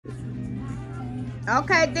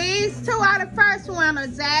Okay, these two are the first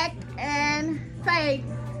winners, Zach and Faith.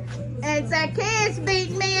 And Zacchaues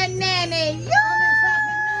beat me and Nanny.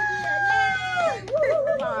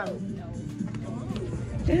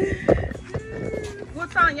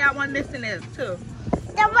 What song y'all want to listen to?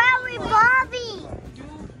 The one with Bobby.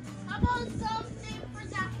 How about something for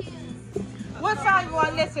Zacchaues? What song you want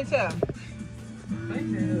to listen to?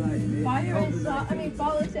 Fire and salt. I mean,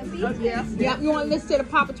 Ballers and Beats. Yeah, you want to listen to the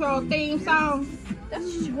Paw Patrol theme song?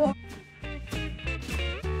 That's sure.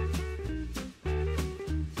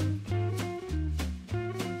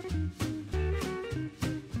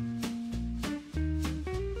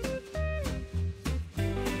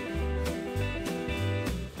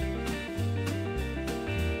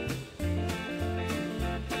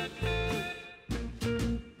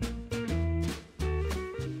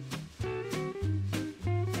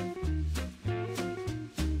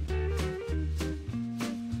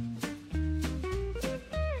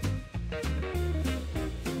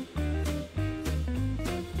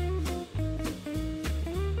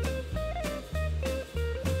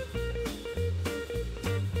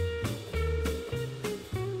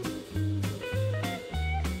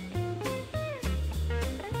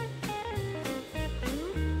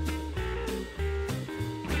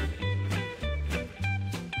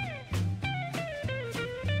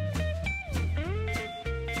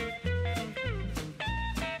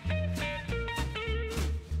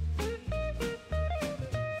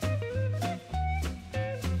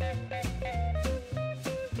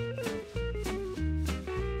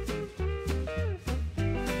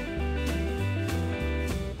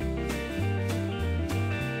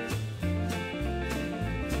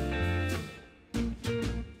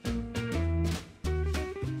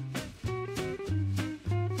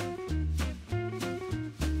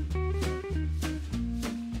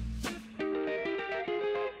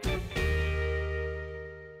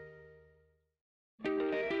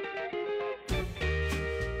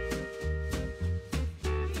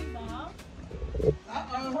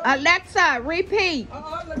 Alexa, repeat.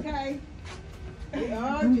 Okay. Boy,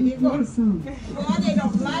 they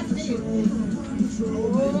don't like this.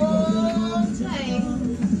 Okay.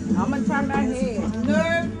 I'm going to turn my head.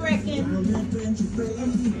 Nerve-wracking.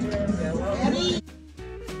 Ready?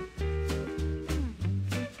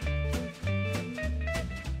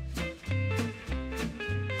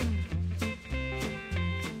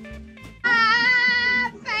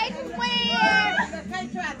 Faith wins. They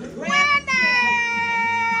tried to grab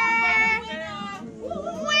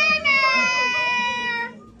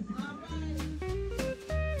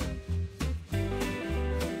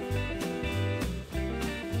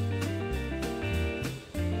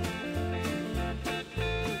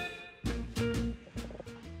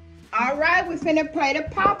All right, we finna play the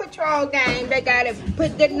Paw Patrol game. They gotta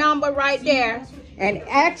put the number right there. And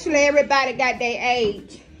actually, everybody got their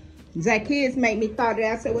age. Zacchaues made me thought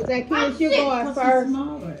that. I said, well, Zacchaues, you going first.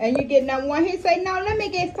 And you get number one. He said, no, let me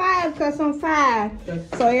get 5 because I'm 5.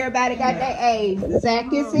 So everybody got their age.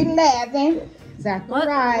 Zach is 11.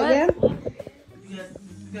 Zachariah.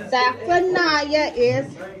 Zephaniah is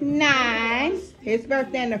 9. His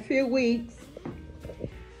birthday in a few weeks.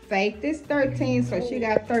 Faith is 13, so she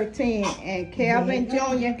got 13. And Kelvin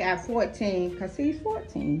Jr. got 14, because he's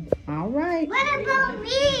 14. All right. What about me?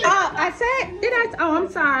 Oh, I said, did I? Oh, I'm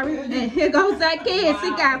sorry. And here goes Zacchaues. He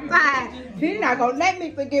got 5. He's not going to let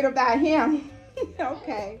me forget about him.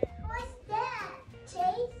 Okay. What's that,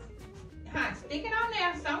 Chase? Huh, stick it on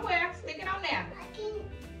there somewhere. Stick it on there. I can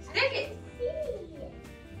Stick it. see it.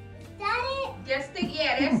 Is that it? Just stick,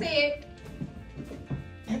 yeah, that's it.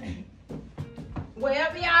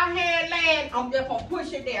 Wherever y'all hand land, I'm just gonna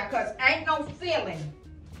push it there, cause ain't no feeling.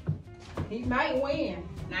 He might win.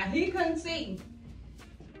 Now he couldn't see.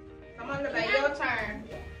 Come on, baby, your turn.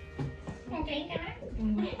 Okay,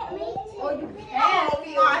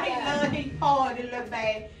 He poured it, little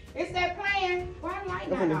baby. Is that playing? Why light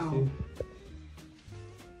not on?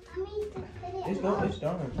 It's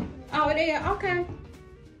done. Oh, it is? Okay.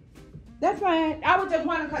 That's fine. I was just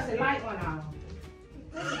wondering because the light went on.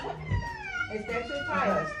 Is that your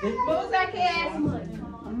turn? Who's that cat?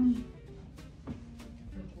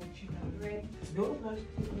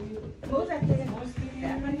 Who's that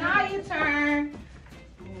cat? Now your turn.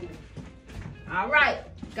 All right.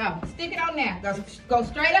 Go. Stick it on there. Go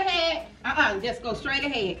straight ahead. Just go straight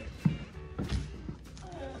ahead.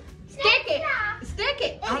 Stick it. Stick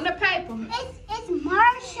it on the paper. It's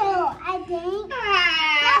Marshall, I think.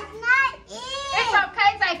 That's not it. It's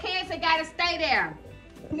okay, Zacchaues. It gotta stay there.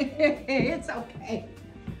 It's okay.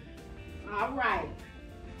 All right.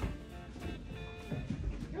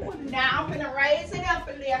 Now I'm gonna raise it up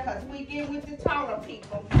a little. because we get with the taller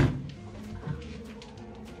people.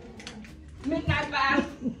 Midnight vibe.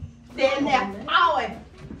 Then they're falling.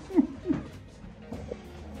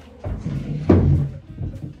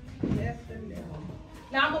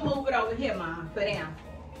 Now I'm gonna move it over here, Mom. Put down.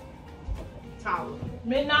 Taller.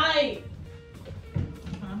 Midnight.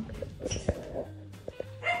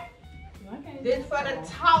 This for the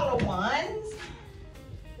taller ones.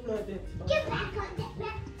 Get back on that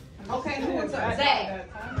back. Okay, who is up? Zach.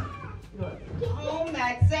 Oh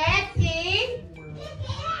my Zachy.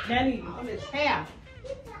 Daddy. On his hair.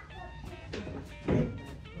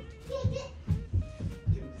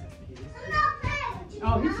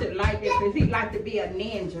 Oh, he should like this because he like to be a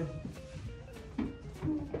ninja.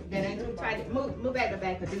 Then I do try to move back to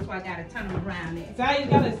back because this is why I gotta turn him around there. So you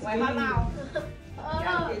gotta Wait, hold on.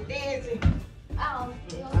 Gotta get dancing. Oh,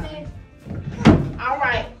 you okay? All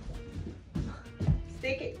right.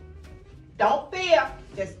 Stick it. Don't feel.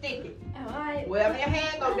 Just stick it. Alright. Wherever your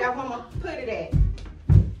hand goes, that's where I'm gonna put it at.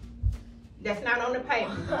 That's not on the paper.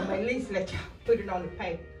 I'm gonna at least let you put it on the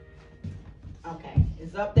paper. Okay,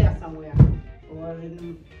 it's up there somewhere. Or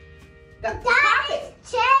in the pop it.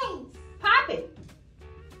 Change. Pop it.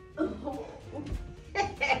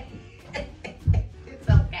 It's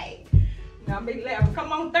okay. Now be 11.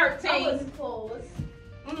 Come on, 13. I was close.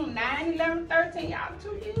 9, 11, 13. Y'all 2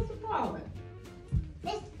 years apart.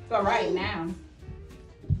 So right now.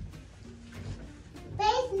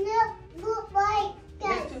 Face look like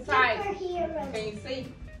that It's too tight. superhero. Can you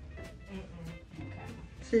see?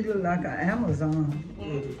 She look like an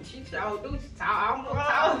Amazon. She sure do. She almost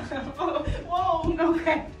whoa.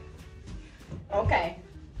 Okay. Okay.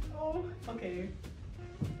 Okay.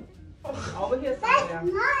 Over here That's somewhere.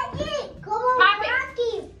 not it. Go on, Pop it.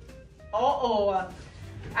 Rocky. Uh-oh.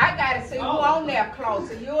 I gotta see who on there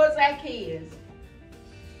closer. You or Zacchaues?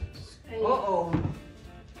 Uh-oh.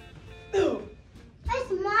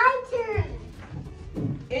 It's my turn.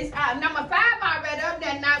 It's number 5 already up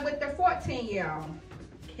there, not with the 14-year-old.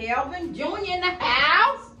 Kelvin Jr. in the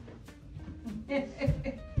house. A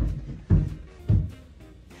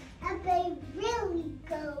baby really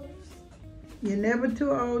goes. You're never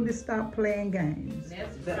too old to stop playing games.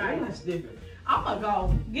 That's That's right. different. I'm gonna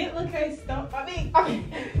go. Get LaCase stump. I mean, Okay.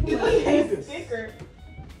 get LaCase sticker.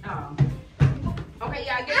 Oh. Okay,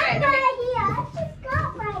 y'all get I'm ready. right here. I just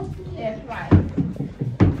got right here. That's right.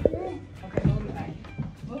 Okay, move it back.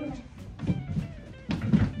 Move it back.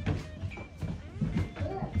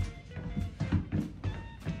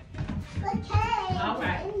 Okay. All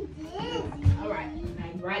right. I'm dizzy. All right. Now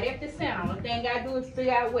you right at the center. Only thing I gotta do is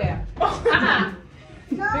figure out where.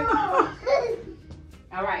 No.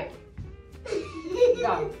 All right.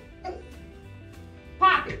 Go.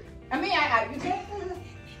 Pop it. You can't.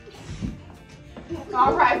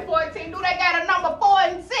 All right, 14. Do they got a number 4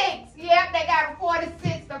 and 6? Yep, they got a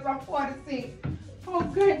 46. That's a 46. Oh,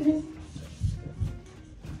 goodness.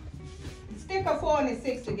 Stick a 4 and a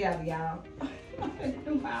 6 together, y'all. I'm gonna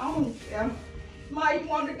do my own stuff. Ma, you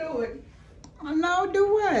want to do it? No,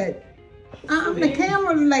 do what? I'm the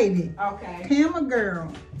camera lady. Okay. Camera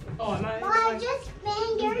girl. Oh, nice. Why just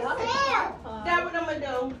spin yourself? That's what I'm gonna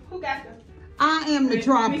do. Who got the? I am the We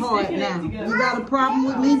tripod sticking it now. together. You got a problem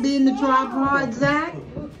with me being the tripod, Zach?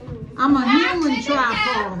 I'm a human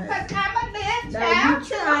tripod. Cause I'm a little Now you child.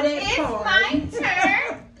 try that It's part. my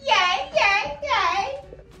turn. Yay, yay, yay.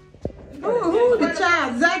 Who the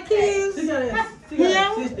child? Zacchaues? She got a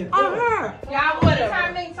Him sister. or her? Y'all want to turn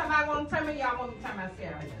me? Somebody want to turn me? Y'all want me to turn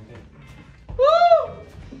myself? Woo!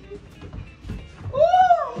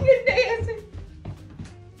 Woo! You're dancing.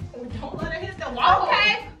 Don't let her hit the wall.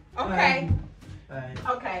 Okay. Okay. Alright.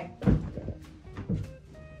 Okay.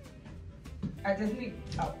 I just need.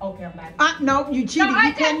 Oh, okay, I'm back. No, you cheated. No, I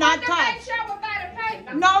You just cannot want to make touch. sure we got a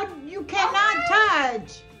paper. No, you cannot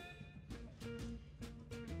touch.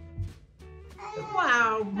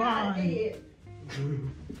 Wow, I Vaughn. did.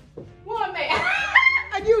 One man.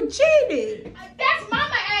 You cheated. That's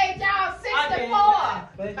mama age, y'all. 64.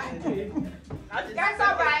 I just That's put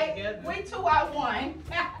all that right. together. We 2 out 1.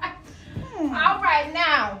 All right,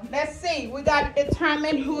 now let's see. We got to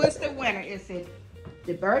determine who is the winner. Is it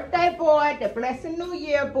the birthday boy, the Blessed New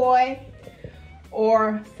Year boy,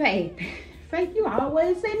 or Faith? Faith, you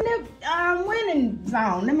always in the winning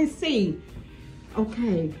zone. Let me see.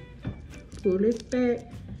 Okay, pull it back.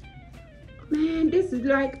 Man, this is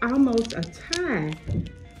like almost a tie.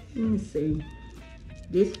 Let me see.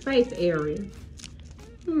 This face area.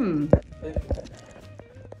 Let's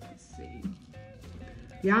see.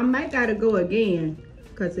 Y'all might gotta go again,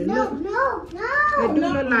 cause it No, look no, it do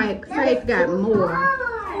no. look like Faith got more.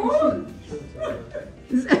 Hard.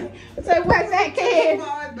 So what's that kid?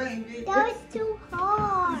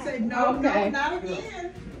 No, Okay. not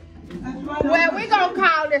again. That's why Well, we're going to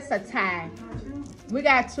call this a tie. We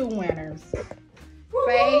got 2 winners. Faith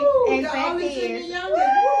and the oldest and the Zacchaeus. youngest.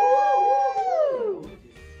 Woo!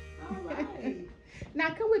 All right. Now,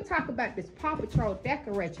 can we talk about this Paw Patrol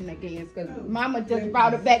decoration again? Because Mama just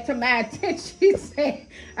brought it back to my attention. She said,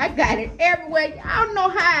 I got it everywhere. I don't know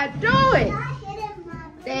how I do it.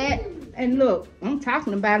 That, and look, I'm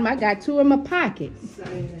talking about them. I got 2 in my pocket.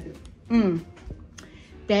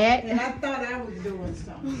 That. And I thought I was doing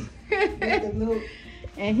something. With the little-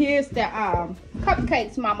 And here's the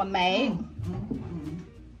cupcakes Mama made.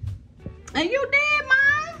 And you did,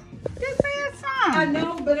 Mom? Just said I something.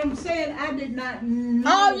 know, but I'm saying I did not know.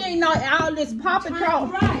 Oh, you know all this Paw Patrol.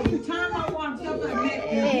 Right. The time I walked up, I met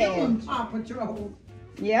him, Paw Patrol.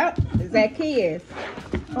 Yep, Zacchaues.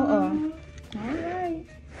 All right.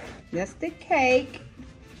 That's the cake.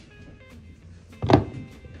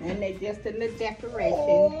 And they just a little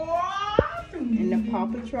decoration. And the Paw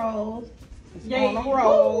Patrol is on a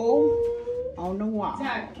roll on the wall.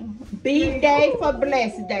 Big day for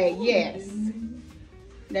blessed day, yes.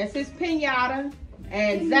 That's his pinata.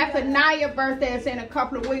 And Zephaniah's birthday is in a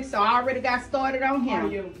couple of weeks, so I already got started on Are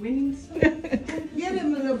him. your wings? Give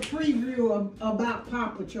him a little preview about Paw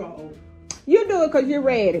Patrol. You do it because you're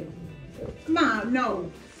ready. No.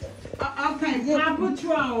 Okay, Paw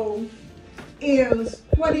Patrol is,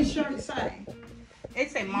 what his shirt say?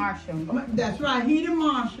 It's a Marshall. That's right, he the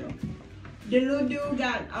marshal. The little dude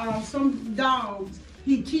got some dogs.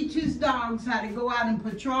 He teaches dogs how to go out and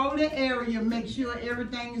patrol the area, make sure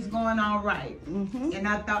everything is going all right. And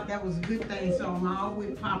I thought that was a good thing, so I'm all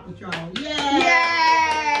with Paw Patrol.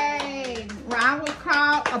 Yay! Round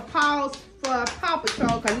of applause for Paw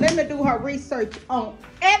Patrol, because let me do her research on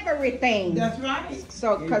everything. That's right.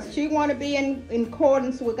 So, because she want to be in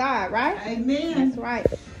accordance with God, right? Amen. That's right.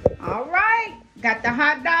 All right. Got the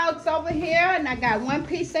hot dogs over here, and I got 1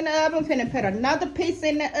 piece in the oven. Finna put another piece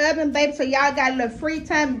in the oven, baby, so y'all got a little free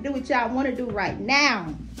time to do what y'all want to do right now.